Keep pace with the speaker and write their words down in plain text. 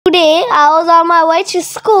Today I was on my way to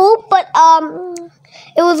school, but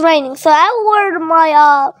it was raining, so I wore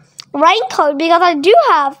my raincoat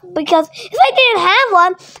because if I didn't have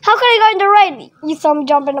one, how could I go in the rain? You saw me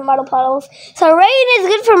jump into muddy puddles. So rain is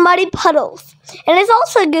good for muddy puddles, and it's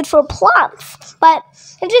also good for plants. But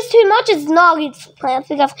if there's too much, it's not good for plants,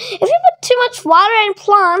 because if you put too much water in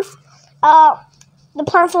plants, the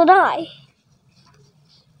plants will die.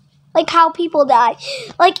 Like how people die.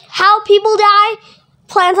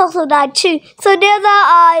 Plants also die too. So there's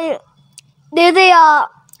a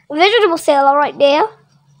vegetable seller right there.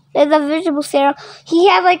 There's a vegetable seller. He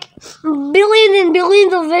has like billions and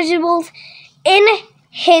billions of vegetables in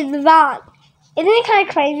his van. Isn't it kind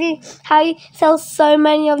of crazy how he sells so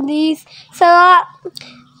many of these? So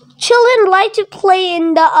children like to play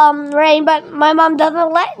in the rain, but my mom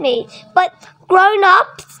doesn't let me. But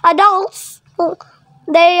grown-ups, adults,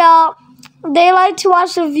 they like to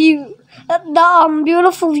watch the view. The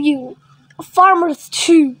beautiful view. Farmers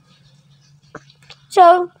too.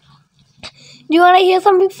 So, do you want to hear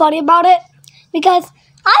something funny about it? Because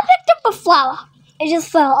I picked up a flower. It just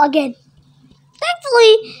fell again.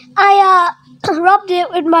 Thankfully, I rubbed it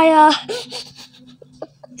with my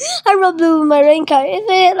I rubbed it with my raincoat.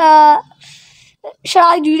 Should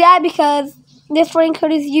I do that? Because this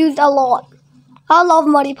raincoat is used a lot. I love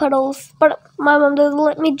muddy puddles, but my mom doesn't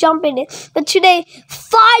let me jump in it. But today,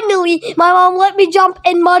 finally, my mom let me jump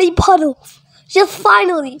in muddy puddles. Just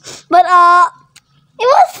finally. But it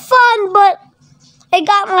was fun, but it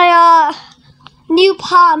got my new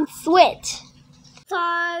palms wet.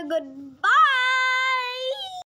 So goodbye.